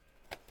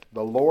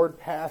 The Lord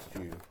passed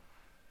you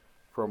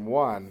from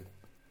one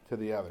to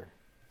the other.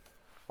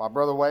 While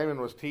Brother Wayman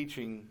was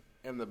teaching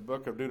in the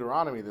book of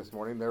Deuteronomy this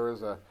morning, there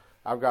was a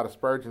I've got a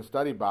Spurgeon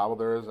study Bible.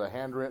 There is a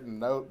handwritten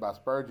note by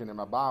Spurgeon in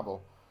my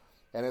Bible,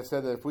 and it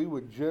said that if we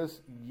would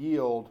just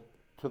yield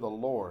to the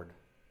Lord,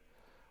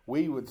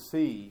 we would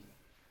see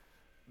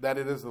that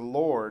it is the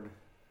Lord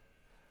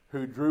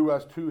who drew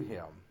us to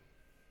Him,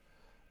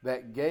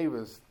 that gave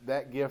us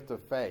that gift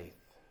of faith.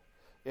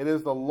 It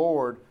is the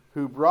Lord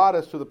who brought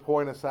us to the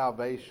point of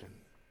salvation,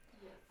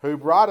 who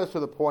brought us to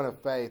the point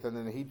of faith, and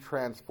then He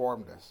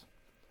transformed us.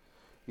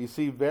 You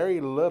see,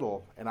 very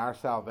little in our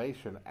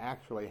salvation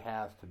actually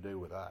has to do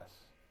with us.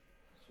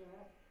 That's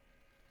right.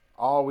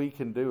 All we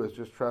can do is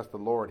just trust the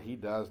Lord. He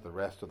does the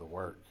rest of the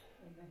work.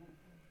 Amen.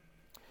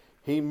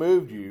 He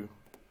moved you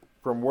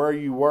from where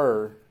you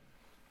were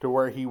to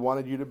where He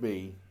wanted you to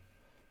be,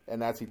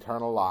 and that's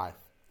eternal life.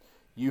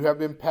 You have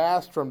been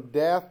passed from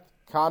death,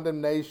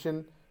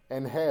 condemnation,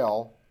 and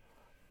hell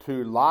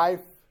to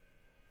life,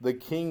 the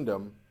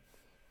kingdom,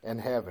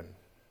 and heaven.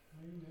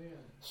 Amen.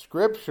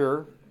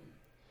 Scripture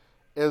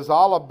is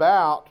all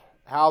about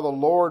how the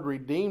Lord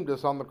redeemed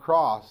us on the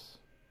cross,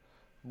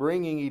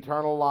 bringing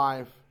eternal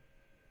life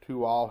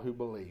to all who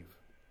believe.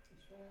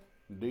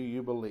 Do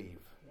you believe?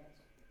 Yes.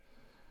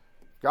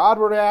 God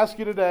were to ask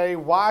you today,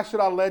 why should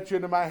I let you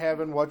into my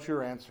heaven? What's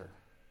your answer?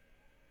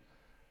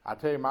 I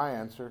tell you my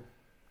answer.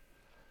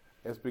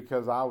 It's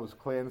because I was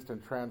cleansed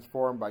and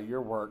transformed by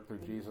your work through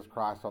Jesus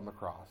Christ on the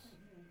cross.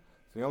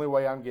 It's the only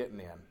way I'm getting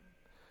in.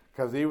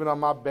 Because even on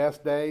my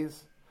best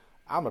days,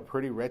 I'm a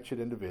pretty wretched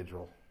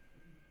individual.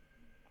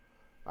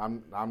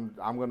 I'm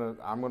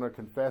gonna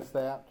confess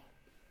that.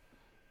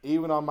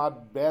 Even on my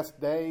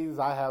best days,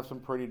 I have some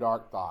pretty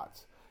dark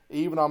thoughts.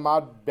 Even on my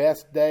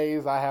best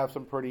days, I have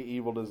some pretty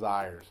evil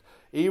desires.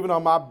 Even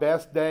on my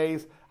best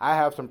days, I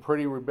have some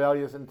pretty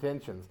rebellious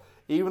intentions.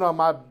 Even on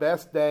my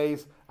best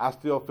days, I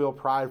still feel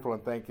prideful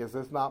and think, is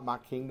this not my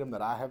kingdom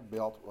that I have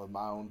built with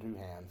my own two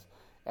hands?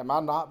 Am I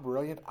not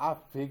brilliant? I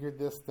figured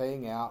this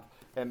thing out,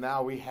 and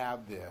now we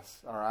have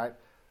this, all right?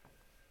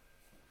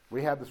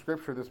 We had the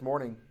scripture this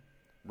morning.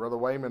 Brother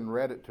Wayman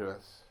read it to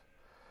us,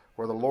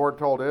 where the Lord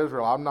told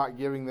Israel, I'm not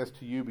giving this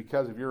to you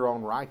because of your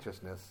own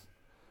righteousness,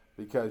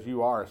 because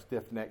you are a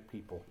stiff-necked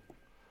people.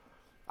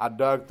 I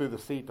dug through the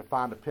seat to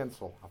find a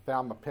pencil. I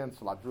found my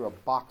pencil. I drew a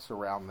box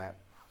around that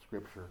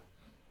scripture.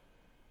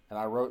 And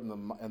I wrote in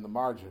the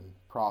margin,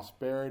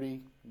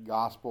 prosperity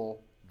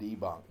gospel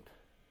debunked.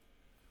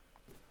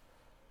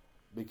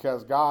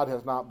 Because God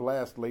has not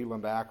blessed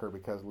Leland Acker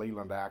because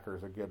Leland Acker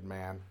is a good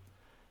man.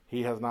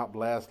 He has not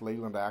blessed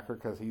Leland Acker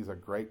because he's a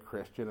great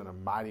Christian and a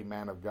mighty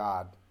man of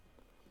God.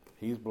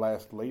 He's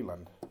blessed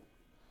Leland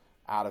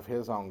out of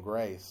His own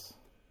grace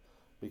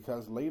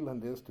because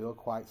Leland is still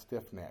quite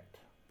stiff-necked.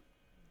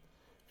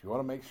 If you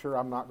want to make sure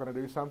I'm not going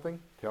to do something,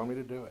 tell me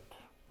to do it.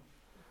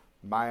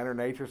 My inner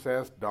nature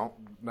says, do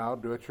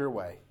it your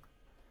way.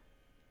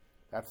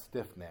 That's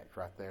stiff-necked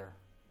right there.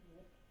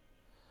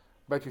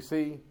 But you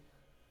see,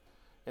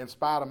 in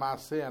spite of my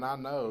sin, I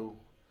know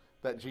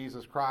that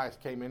Jesus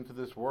Christ came into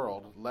this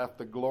world, left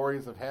the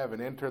glories of heaven,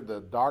 entered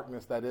the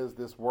darkness that is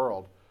this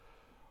world,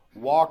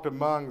 walked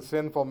among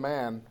sinful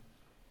man,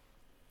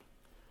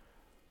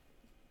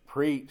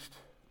 preached,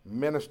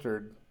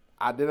 ministered,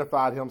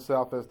 identified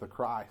Himself as the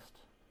Christ,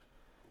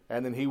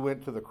 and then He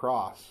went to the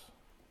cross.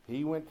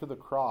 He went to the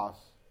cross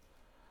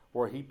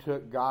where He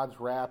took God's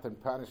wrath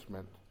and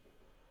punishment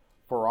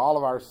for all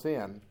of our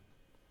sin,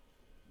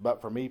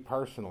 but for me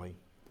personally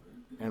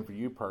and for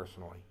you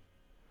personally,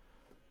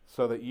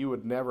 so that you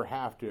would never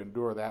have to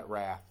endure that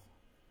wrath.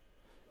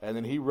 And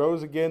then He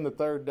rose again the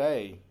third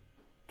day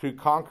to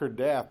conquer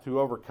death, to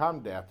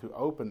overcome death, to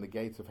open the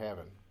gates of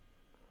heaven.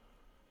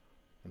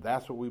 And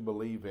that's what we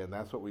believe in.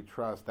 That's what we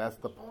trust. That's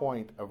the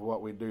point of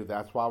what we do.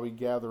 That's why we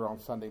gather on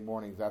Sunday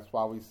mornings. That's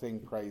why we sing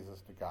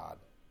praises to God.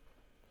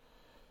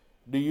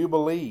 Do you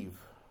believe?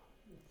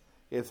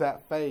 It's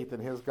that faith in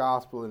His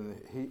gospel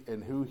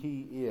and who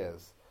He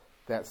is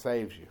that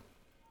saves you.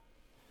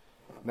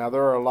 Now,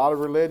 there are a lot of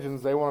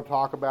religions, they want to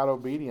talk about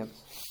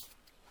obedience.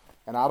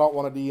 And I don't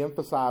want to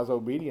de-emphasize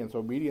obedience.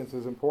 Obedience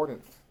is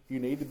important. You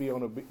need to be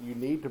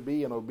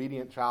an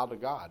obedient child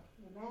of God.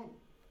 Amen.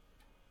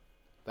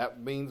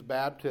 That means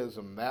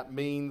baptism. That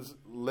means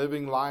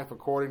living life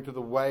according to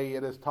the way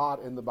it is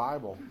taught in the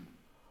Bible.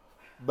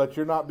 But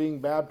you're not being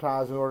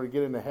baptized in order to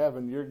get into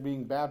heaven. You're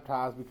being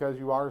baptized because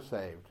you are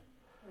saved.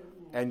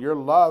 Amen. And your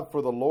love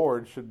for the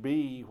Lord should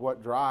be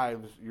what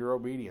drives your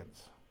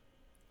obedience.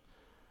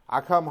 I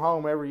come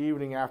home every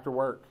evening after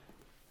work.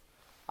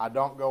 I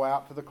don't go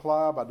out to the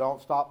club. I don't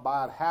stop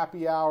by at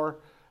happy hour.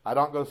 I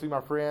don't go see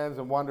my friends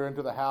and wander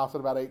into the house at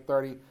about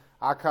 8:30.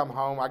 I come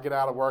home. I get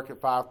out of work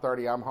at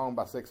 5:30. I'm home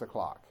by 6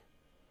 o'clock.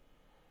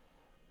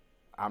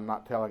 I'm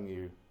not telling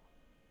you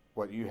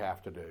what you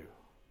have to do.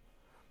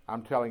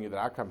 I'm telling you that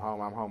I come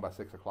home, I'm home by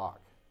 6 o'clock.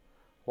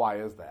 Why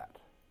is that?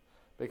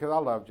 Because I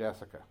love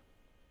Jessica.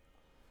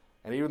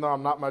 And even though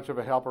I'm not much of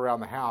a help around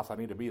the house, I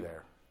need to be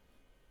there.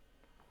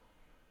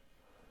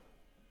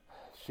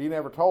 She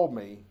never told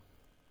me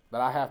that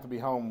I have to be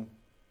home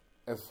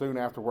as soon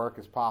after work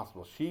as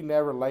possible. She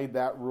never laid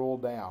that rule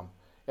down.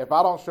 If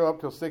I don't show up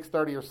till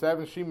 6:30 or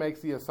 7, she makes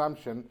the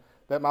assumption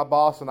that my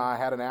boss and I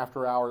had an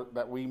after hour,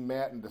 that we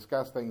met and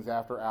discussed things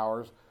after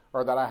hours,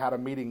 or that I had a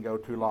meeting go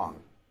too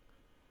long.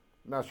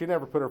 No, she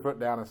never put her foot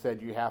down and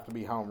said, you have to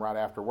be home right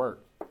after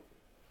work.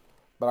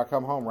 But I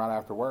come home right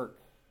after work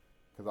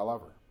because I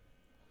love her.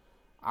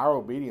 Our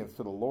obedience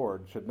to the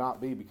Lord should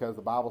not be because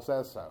the Bible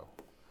says so.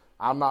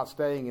 I'm not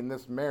staying in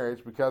this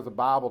marriage because the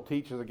Bible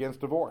teaches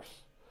against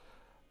divorce.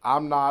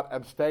 I'm not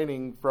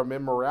abstaining from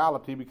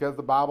immorality because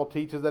the Bible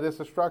teaches that it's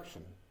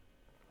destruction.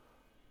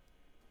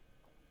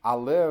 I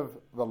live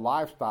the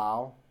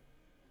lifestyle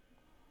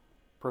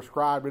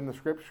prescribed in the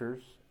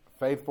Scriptures,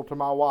 faithful to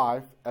my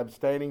wife,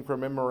 abstaining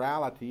from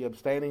immorality,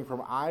 abstaining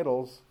from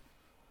idols,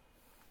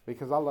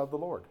 because I love the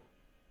Lord.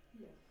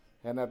 Yes.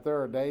 And that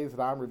there are days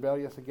that I'm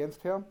rebellious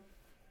against Him.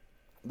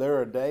 There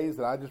are days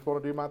that I just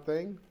want to do my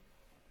thing.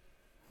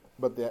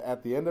 But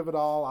at the end of it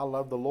all, I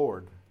love the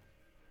Lord.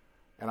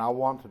 And I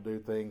want to do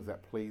things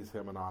that please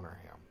Him and honor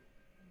Him.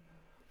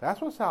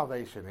 That's what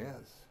salvation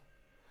is.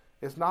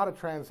 It's not a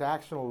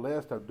transactional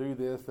list of do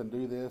this, then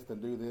do this,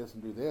 then do this,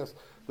 and do this.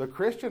 The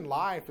Christian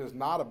life is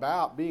not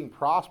about being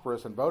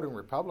prosperous and voting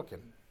Republican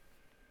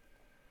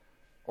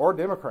or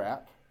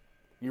Democrat.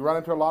 You run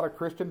into a lot of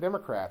Christian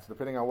Democrats,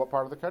 depending on what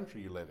part of the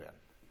country you live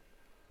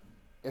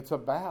in. It's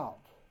about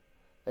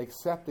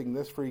accepting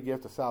this free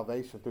gift of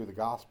salvation through the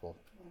gospel.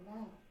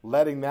 Amen.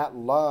 Letting that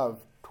love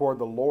toward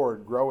the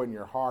Lord grow in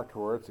your heart to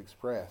where it's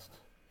expressed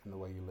in the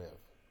way you live.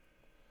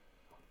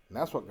 And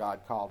that's what God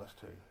called us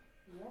to.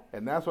 Yep.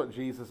 And that's what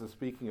Jesus is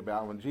speaking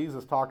about. When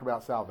Jesus talked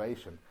about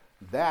salvation,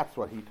 that's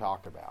what He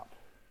talked about.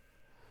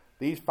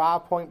 These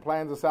 5-point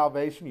plans of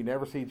salvation, you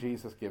never see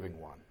Jesus giving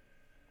one.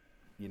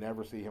 You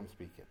never see Him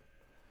speaking.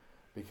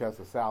 Because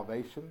the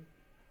salvation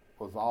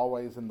was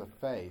always in the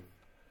faith,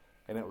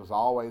 and it was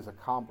always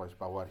accomplished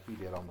by what He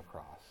did on the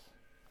cross.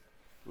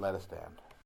 Let us stand.